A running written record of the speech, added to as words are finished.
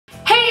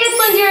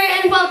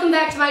and welcome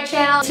back to my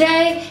channel.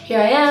 Today, here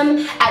I am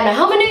at my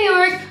home in New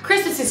York.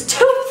 Christmas is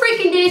 2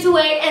 freaking days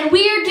away and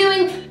we are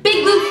doing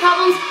Big Boobs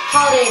Problems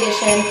Holiday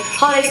Edition.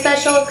 Holiday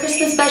special,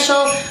 Christmas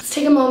special. Let's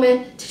take a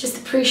moment to just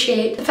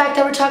appreciate the fact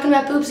that we're talking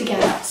about boobs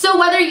again. So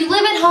whether you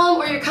live at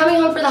home or you're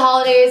coming home for the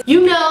holidays,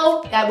 you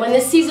know that when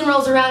this season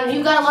rolls around and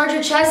you've got a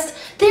larger chest,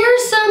 there are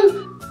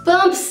some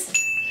bumps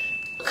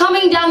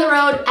coming down the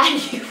road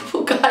at you.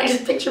 Oh God, I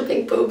just picture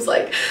big boobs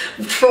like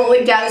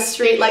trolling down the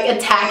street, like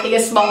attacking a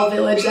small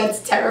village.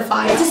 That's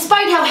terrifying.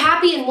 Despite how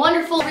happy and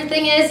wonderful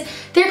everything is,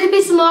 there could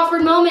be some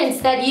awkward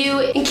moments that you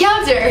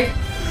encounter.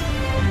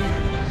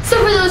 So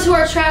for those who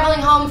are traveling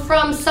home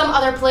from some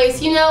other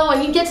place, you know,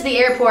 when you get to the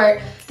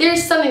airport,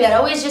 there's something that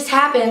always just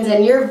happens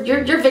and you're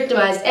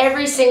victimized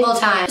every single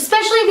time.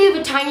 Especially if you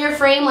have a tinier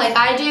frame like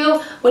I do.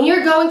 When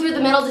you're going through the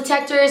metal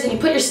detectors and you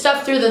put your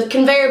stuff through the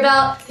conveyor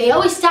belt, they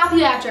always stop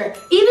you after. Even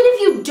if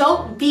you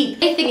don't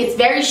beep. They think it's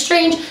very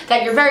strange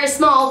that you're very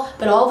small,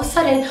 but all of a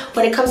sudden,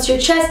 when it comes to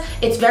your chest,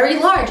 it's very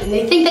large and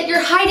they think that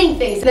you're hiding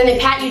things. And then they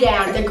pat you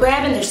down, they're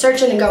grabbing, they're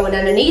searching and going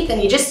underneath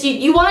and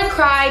you want to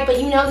cry, but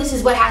you know this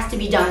is what has to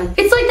be done.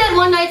 It's like that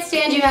one night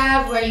stand you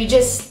have where you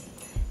just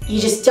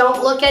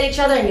don't look at each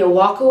other and you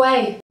walk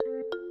away.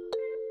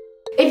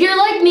 If you're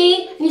like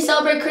me and you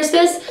celebrate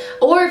Christmas,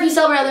 or if you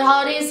celebrate other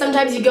holidays,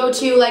 sometimes you go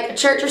to like a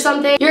church or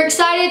something, you're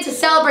excited to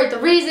celebrate the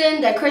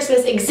reason that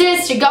Christmas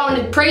exists, you're going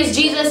to praise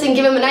Jesus and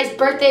give him a nice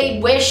birthday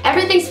wish.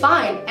 Everything's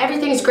fine,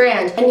 everything's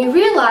grand, and you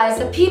realize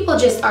that people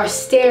just are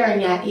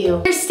staring at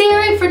you. They're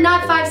staring for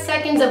not 5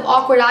 seconds of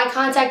awkward eye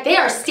contact, they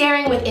are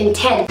staring with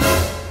intent.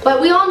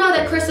 But we all know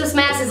that Christmas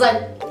Mass is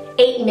like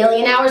 8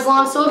 million hours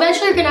long, so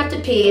eventually you're gonna have to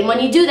pee, and when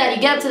you do that,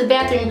 you get up to the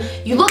bathroom,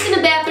 you look in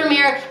the bathroom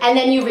mirror, and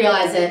then you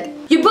realize it.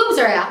 Your boobs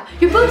are out.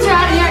 Your boobs are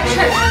out and you're at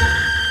church.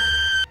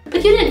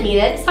 But you didn't mean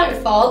it, it's not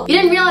your fault. You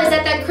didn't realize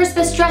that that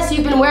Christmas dress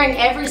you've been wearing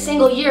every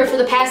single year for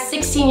the past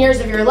 16 years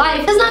of your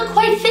life does not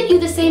quite fit you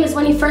the same as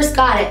when you first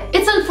got it.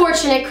 It's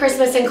unfortunate,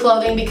 Christmas in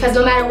clothing, because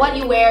no matter what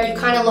you wear, you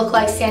kind of look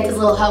like Santa's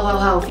little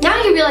ho-ho-ho.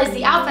 Now you realize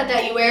the outfit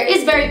that you wear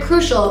is very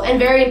crucial and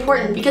very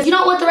important because you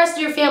don't want the rest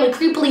of your family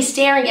creepily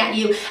staring at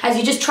you as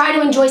you just try to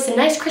enjoy some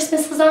nice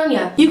Christmas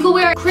lasagna. You could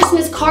wear a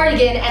Christmas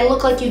cardigan and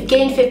look like you've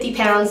gained 50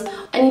 pounds,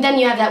 and then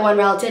you have that one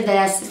relative that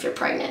asks if you're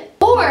pregnant.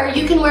 Or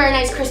you can wear a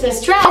nice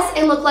Christmas dress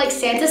and look like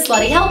Santa's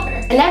slutty helper.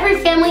 And every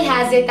family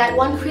has it, that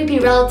one creepy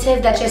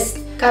relative that just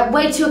got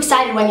way too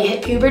excited when you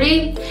hit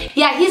puberty.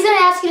 Yeah, he's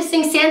gonna ask you to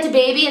sing Santa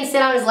Baby and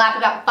sit on his lap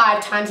about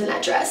 5 times in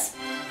that dress.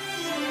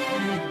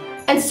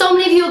 And so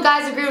many of you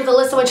guys agree with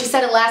Alyssa when she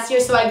said it last year,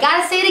 so I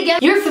gotta say it again.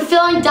 You're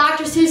fulfilling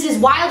Dr. Seuss's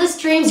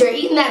wildest dreams, you're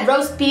eating that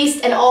roast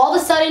beast, and all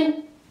of a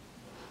sudden,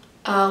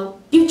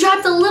 you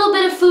dropped a little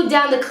bit of food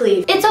down the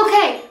cleave. It's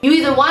okay. You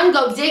either one,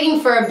 go digging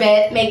for a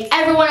bit, make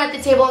everyone at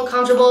the table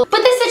uncomfortable,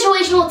 but this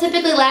situation will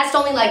typically last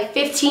only like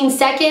 15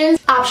 seconds.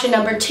 Option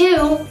number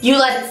 2, you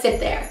let it sit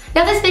there.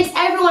 Now this makes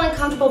everyone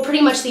uncomfortable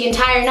pretty much the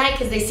entire night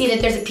because they see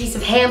that there's a piece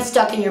of ham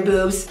stuck in your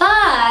boobs,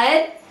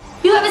 but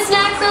you have a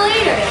snack for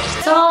later.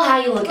 It's all how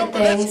you look at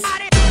things.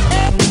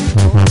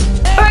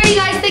 Alright you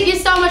guys, thank you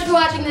so much for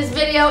watching this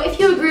video. If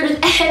you agreed with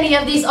any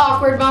of these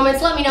awkward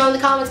moments, let me know in the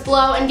comments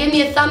below and give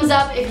me a thumbs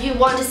up if you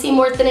want to see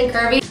more Thin and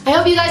Curvy. I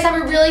hope you guys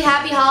have a really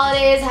happy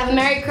holidays, have a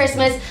Merry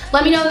Christmas.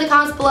 Let me know in the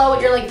comments below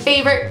what your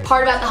favorite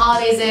part about the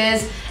holidays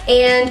is.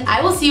 And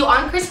I will see you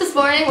on Christmas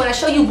morning when I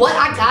show you what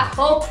I got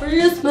for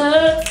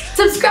Christmas.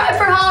 Subscribe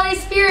for holiday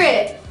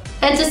spirit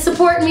and to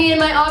support me in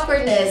my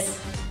awkwardness.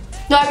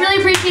 No, I really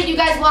appreciate you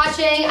guys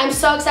watching. I'm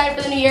so excited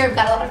for the new year. I've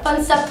got a lot of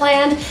fun stuff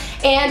planned.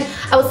 And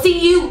I will see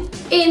you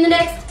in the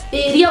next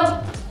video.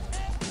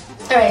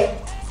 Alright.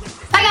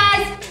 Bye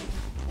guys!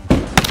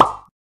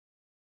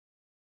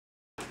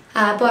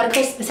 I bought a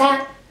Christmas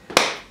hat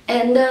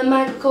and a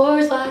Michael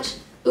Kors watch.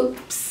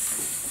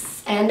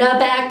 Oops. And a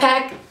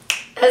backpack.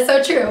 That's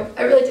so true.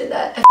 I really did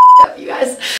that. I f***ed up, you guys.